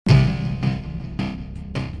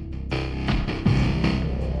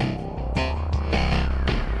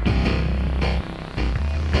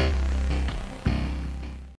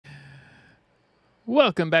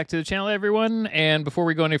Welcome back to the channel, everyone. And before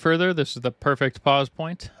we go any further, this is the perfect pause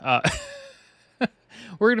point.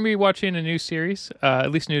 We're going to be watching a new series, at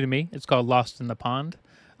least new to me. It's called Lost in the Pond.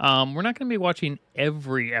 We're not going to be watching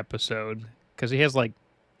every episode because he has like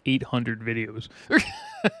 800 videos.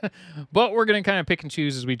 But we're going to kind of pick and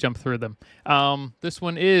choose as we jump through them. This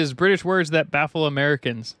one is British words that baffle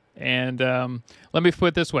Americans. And let me put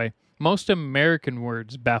it this way. Most American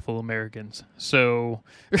words baffle Americans. So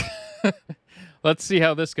let's see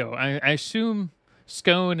how this goes. I assume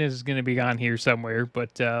scone is going to be on here somewhere,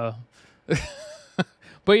 but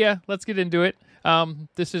but yeah, let's get into it.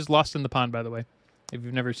 This is Lost in the Pond, by the way, if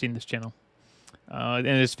you've never seen this channel. And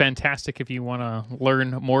it's fantastic if you want to learn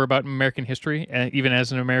more about American history, even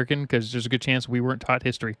as an American, because there's a good chance we weren't taught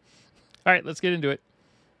history. All right, let's get into it.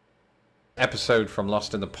 Episode from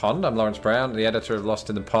Lost in the Pond. I'm Lawrence Brown, the editor of Lost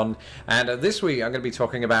in the Pond, and this week I'm going to be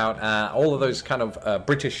talking about all of those kind of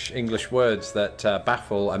British English words that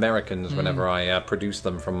baffle Americans whenever I produce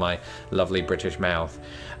them from my lovely British mouth.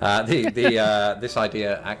 This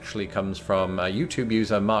idea actually comes from YouTube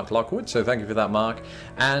user Mark Lockwood, so thank you for that, Mark.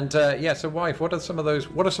 And yeah, so wife, what are some of those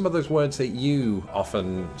words that you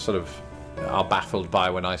often sort of are baffled by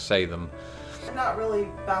when I say them? I'm not really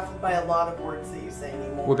baffled by a lot of words that you say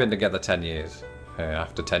anymore. We've been together 10 years.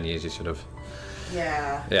 After 10 years, you should have...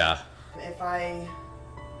 Yeah. Yeah. If I,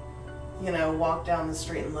 walk down the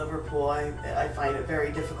street in Liverpool, I find it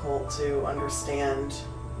very difficult to understand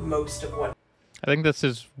most of what I think that's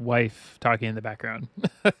his wife talking in the background.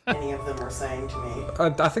 any of them are saying to me.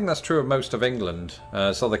 I think that's true of most of England.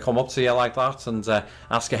 So they come up to you like that and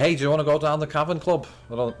ask you, hey, do you want to go down the Cavern Club?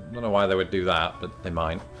 I don't know why they would do that, but they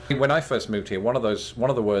might. When I first moved here, one of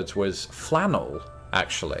the words was flannel,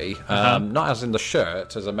 actually. Not as in the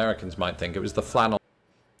shirt, as Americans might think. It was the flannel.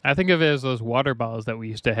 I think of it as those water bottles that we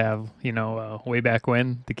used to have, way back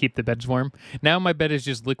when to keep the beds warm. Now my bed is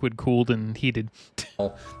just liquid cooled and heated.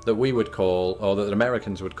 That we would call, or that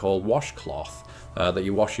Americans would call, washcloth, that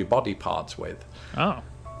you wash your body parts with. Oh.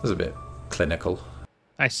 It's a bit clinical.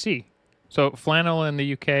 I see. So flannel in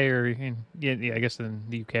the UK, I guess in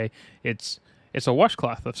the UK, it's a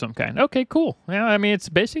washcloth of some kind. Okay, cool. Yeah, I mean, it's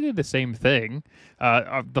basically the same thing.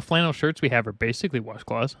 The flannel shirts we have are basically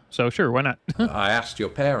washcloths. So sure, why not? I asked your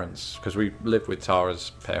parents, because we lived with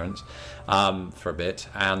Tara's parents for a bit,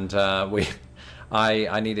 and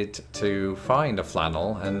I needed to find a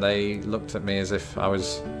flannel, and they looked at me as if I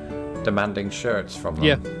was demanding shirts from them.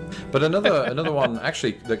 Yeah. But another one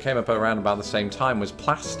actually that came up around about the same time was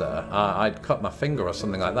plaster. I'd cut my finger or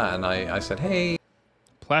something like that, and I said, hey.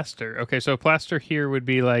 Plaster. Okay, so plaster here would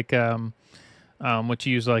be like what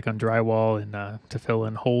you use like on drywall and to fill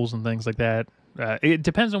in holes and things like that. It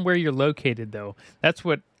depends on where you're located, though. That's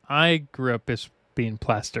what I grew up as being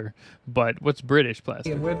plaster. But what's British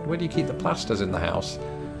plaster? Where do you keep the plasters in the house?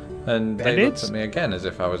 And they looked at me again as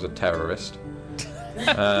if I was a terrorist.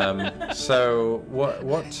 So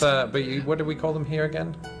what? But what do we call them here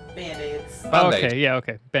again? Band-aids. Band-aid. Okay, yeah,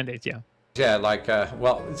 okay, band-aids, yeah. Yeah, like,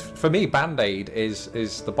 well, for me, Band-Aid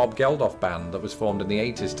is the Bob Geldof band that was formed in the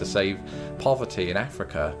 80s to save poverty in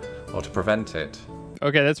Africa, or to prevent it.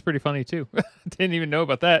 Okay, that's pretty funny, too. Didn't even know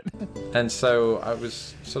about that. And so I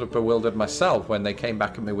was sort of bewildered myself when they came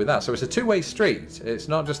back at me with that. So it's a two-way street. It's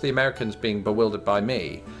not just the Americans being bewildered by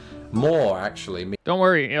me. More, actually. Me. Don't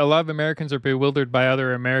worry, a lot of Americans are bewildered by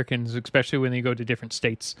other Americans, especially when they go to different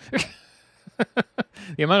states.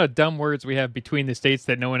 The amount of dumb words we have between the states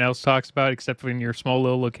that no one else talks about except in your small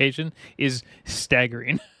little location is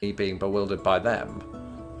staggering. Me being bewildered by them.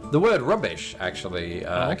 The word rubbish actually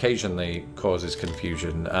occasionally causes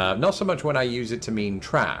confusion. Not so much when I use it to mean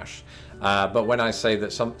trash, but when I say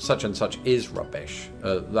that such and such is rubbish.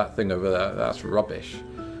 That thing over there, that's rubbish.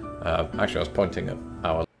 Actually, I was pointing at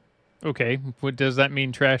our... Okay, what does that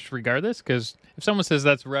mean, trash regardless? Because if someone says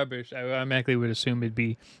that's rubbish, I automatically would assume it'd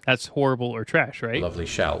be that's horrible or trash, right? Lovely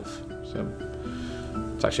shelf. So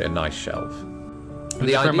it's actually a nice shelf. From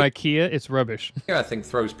IKEA, it's rubbish. I think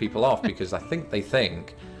throws people off because I think they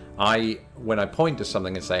think when I point to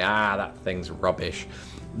something and say, that thing's rubbish,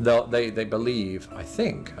 they believe, I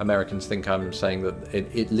think, Americans think I'm saying that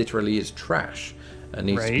it literally is trash and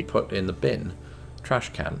needs to be put in the bin, trash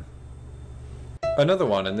can. Another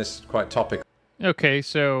one, and this is quite topical. Okay,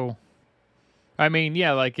 so, I mean,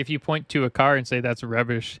 yeah, like if you point to a car and say that's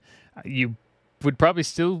rubbish, you would probably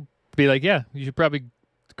still be like, yeah, you should probably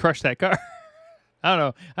crush that car. I don't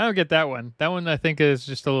know. I don't get that one. That one I think is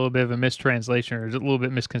just a little bit of a mistranslation or a little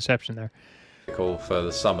bit misconception there. For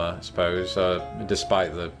the summer, I suppose,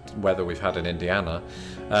 despite the weather we've had in Indiana.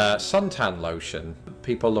 Suntan lotion.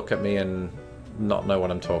 People look at me and not know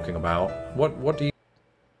what I'm talking about. What do you...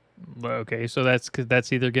 Okay, so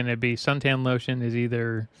that's either going to be suntan lotion is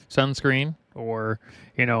either sunscreen or,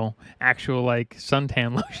 actual like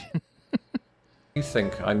suntan lotion. You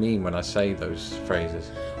think I mean when I say those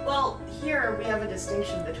phrases? Well, here we have a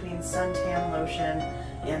distinction between suntan lotion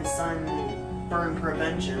and sunburn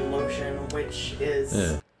prevention lotion, which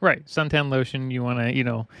is Right, suntan lotion. You want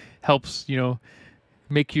to, helps,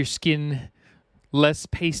 make your skin less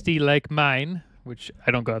pasty like mine. Which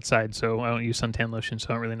I don't go outside, so I don't use suntan lotion, so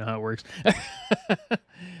I don't really know how it works.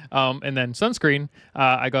 And then sunscreen,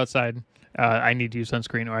 I go outside. I need to use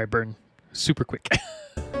sunscreen or I burn super quick.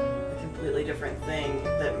 a completely different thing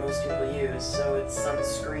that most people use. So it's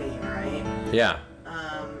sunscreen, right? Yeah.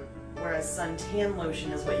 Whereas suntan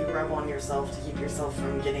lotion is what you rub on yourself to keep yourself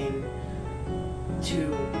from getting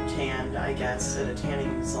too tanned, I guess, at a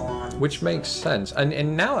tanning salon. Which makes sense.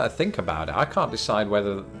 And now that I think about it, I can't decide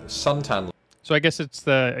whether suntan. So I guess it's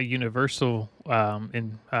a universal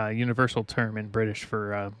universal term in British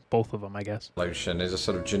for both of them, I guess. Lotion is a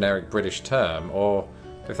sort of generic British term, or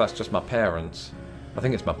if that's just my parents. I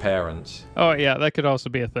think it's my parents. Oh yeah, that could also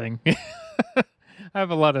be a thing. I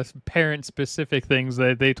have a lot of parent-specific things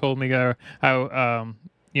that they told me how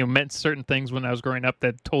meant certain things when I was growing up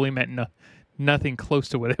that totally meant nothing close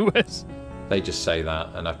to what it was. They just say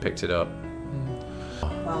that, and I've picked it up.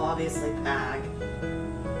 Well, obviously, PAG.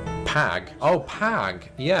 Pag? Oh, Pag.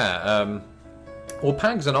 Yeah. Well,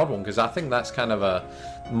 Pag's an odd one because I think that's kind of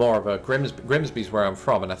more of a Grimsby's where I'm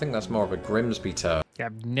from, and I think that's more of a Grimsby term. Yeah,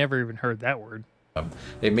 I've never even heard that word.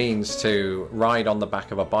 It means to ride on the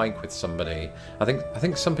back of a bike with somebody. I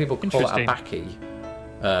think some people call it a baccy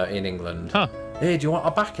in England. Huh. Hey, do you want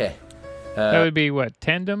a baccy? That would be what,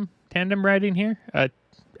 tandem riding here?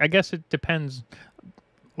 I guess it depends.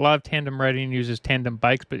 A lot of tandem riding uses tandem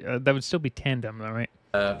bikes, but that would still be tandem, though, right?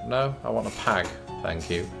 No, I want a pag, thank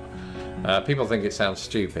you. People think it sounds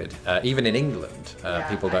stupid. Even in England,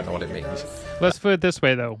 people don't know what it means. Let's put it this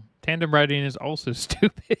way, though. Tandem riding is also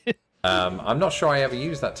stupid. I'm not sure I ever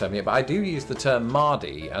used that term yet, but I do use the term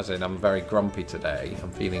mardy, as in I'm very grumpy today.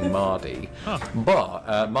 I'm feeling mardy. Huh.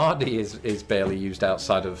 But mardy is barely used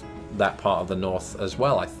outside of that part of the north as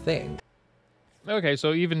well, I think. Okay,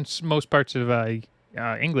 so even most parts of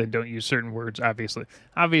England don't use certain words, obviously.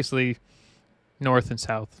 Obviously, north and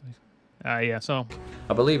south. Yeah, so...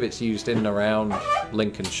 I believe it's used in and around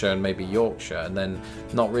Lincolnshire and maybe Yorkshire, and then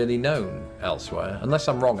not really known elsewhere. Unless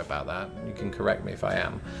I'm wrong about that. You can correct me if I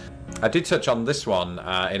am. I did touch on this one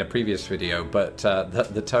in a previous video, but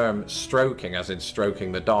the term stroking, as in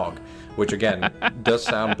stroking the dog, which again does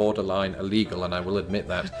sound borderline illegal, and I will admit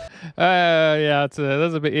that. Yeah, that's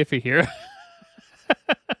a bit iffy here.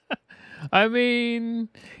 I mean,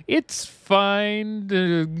 it's fine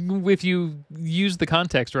if you use the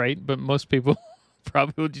context right, but most people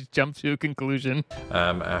probably will just jump to a conclusion.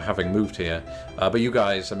 Having moved here. But you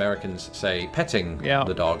guys, Americans, say petting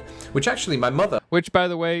the dog, which actually my mother... Which, by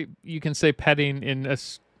the way, you can say petting in a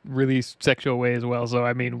really sexual way as well, so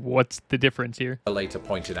I mean, what's the difference here? Later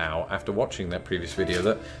pointed out, after watching that previous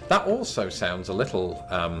video, that also sounds a little...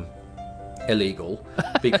 illegal,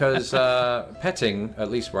 because petting, at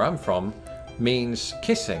least where I'm from, means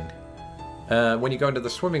kissing. When you go into the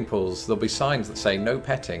swimming pools, there'll be signs that say no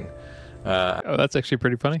petting. Oh, that's actually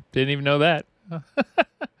pretty funny. Didn't even know that.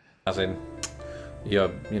 As in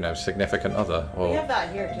your, significant other. Or... We have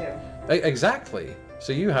that here too. Exactly.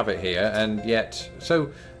 So you have it here, and yet,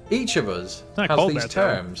 so each of us has these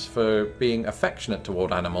terms for being affectionate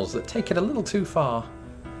toward animals that take it a little too far.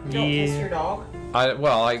 Don't kiss your dog?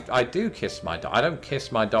 I do kiss my dog. I don't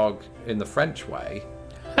kiss my dog in the French way.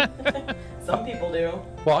 Some people do.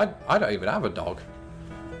 Well, I don't even have a dog.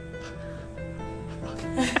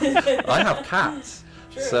 I have cats.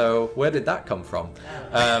 True. So where did that come from?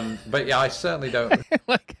 But yeah, I certainly don't. I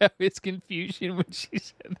like how it's confusion when she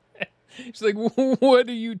said that. She's like, what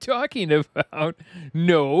are you talking about?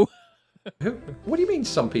 No. What do you mean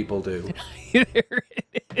some people do? There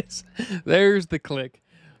it is. There's the click.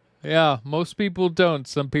 Yeah, most people don't.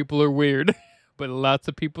 Some people are weird. But lots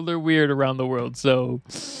of people are weird around the world, so...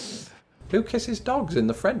 Who kisses dogs in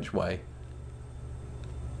the French way?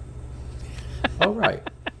 Oh, right.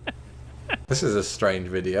 This is a strange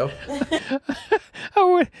video.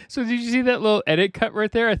 Oh, so did you see that little edit cut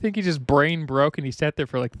right there? I think he just brain broke and he sat there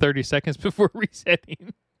for like 30 seconds before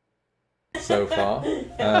resetting. So far.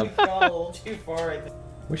 We've gone a little too far, I think.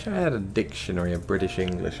 Wish I had a dictionary of British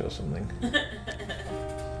English or something.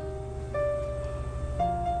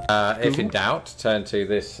 If in doubt, turn to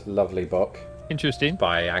this lovely book. Interesting.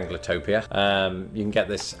 By Anglotopia. You can get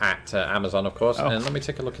this at Amazon, of course. Oh. And let me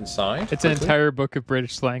take a look inside. It's an entire book of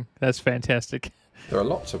British slang. That's fantastic. There are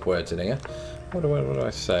lots of words in here. What do I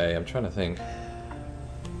say? I'm trying to think.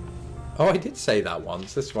 Oh, I did say that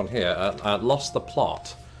once. This one here. Lost the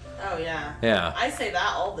plot. Oh, yeah. Yeah. I say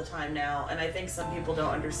that all the time now, and I think some people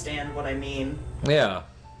don't understand what I mean. Yeah.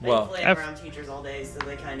 Well, Thankfully, I'm around teachers all day, so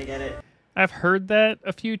they kind of get it. I've heard that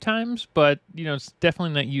a few times, but, you know, it's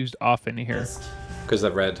definitely not used often here. Just because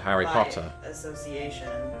they've read Harry by Potter. association.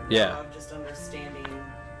 Yeah. Of just understanding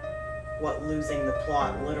what losing the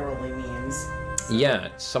plot literally means. Yeah,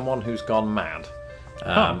 it's someone who's gone mad.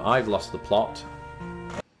 I've lost the plot.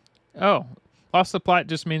 Oh, lost the plot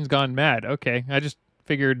just means gone mad. Okay, I just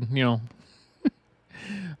figured, you know,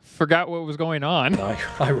 forgot what was going on.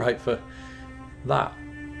 I write for that.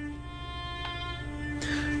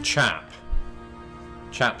 Chap.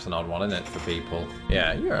 Chap's an odd one, isn't it, for people?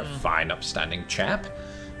 Yeah, you're a fine, upstanding chap.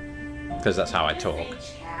 Because that's how I talk.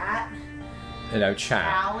 Chat. You know,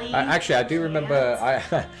 chat. Charlie, Actually, I do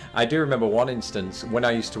remember. I do remember one instance when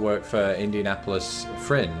I used to work for Indianapolis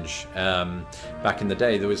Fringe back in the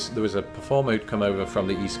day. There was a performer who'd come over from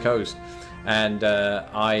the East Coast, and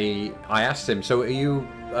I asked him, "So are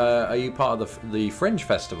you part of the Fringe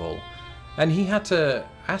Festival?" And he had to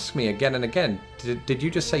ask me again and again, "Did you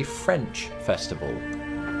just say French Festival?"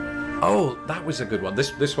 Oh, that was a good one.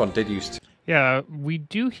 This one did use to. Yeah, we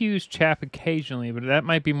do use chap occasionally, but that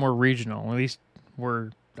might be more regional, at least where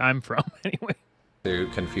I'm from, anyway. To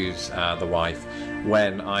confuse the wife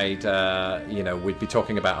when I'd, we'd be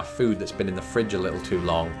talking about a food that's been in the fridge a little too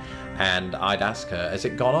long, and I'd ask her, "Has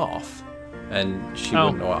it gone off?" And she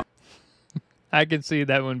wouldn't know what. I could see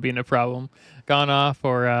that one being a problem. Gone off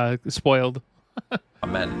or spoiled.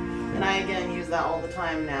 Amen. And I again use that all the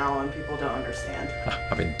time now, and people don't understand.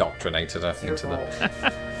 I've indoctrinated her into Your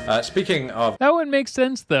the. Speaking of, That one makes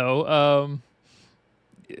sense, though.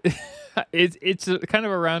 It's a, kind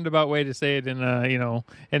of a roundabout way to say it in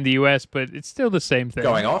in the U.S., but it's still the same thing.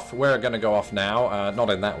 going off, we're going to go off now. Not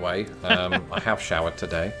in that way. I have showered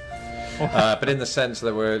today. But in the sense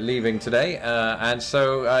that we're leaving today. And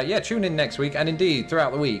so, tune in next week. And indeed,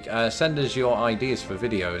 throughout the week, send us your ideas for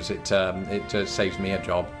videos. It saves me a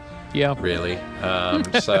job. Yeah. Really.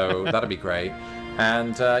 So that'd be great.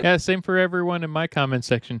 And yeah, same for everyone in my comment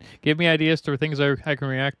section. Give me ideas for things I can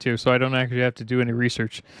react to, so I don't actually have to do any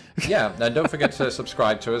research. yeah, and don't forget to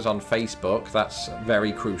subscribe to us on Facebook. That's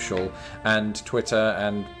very crucial. And Twitter,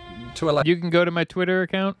 and to a You can go to my Twitter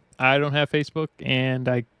account. I don't have Facebook, and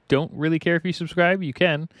I don't really care if you subscribe. You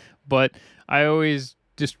can, but I always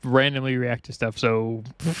just randomly react to stuff. So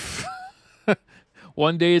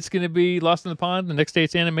one day it's going to be Lost in the Pond. The next day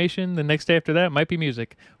it's animation. The next day after that might be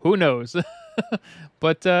music. Who knows?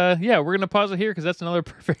 But yeah, we're going to pause it here because that's another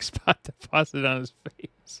perfect spot to pause it on his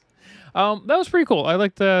face. That was pretty cool. I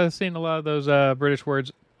liked seeing a lot of those British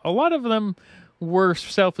words. A lot of them were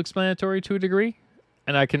self-explanatory to a degree,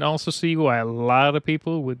 and I can also see why a lot of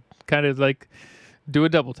people would kind of like do a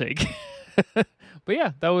double take. But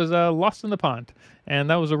yeah, that was Lost in the Pond, and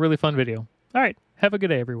that was a really fun video. All right, have a good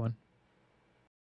day, everyone.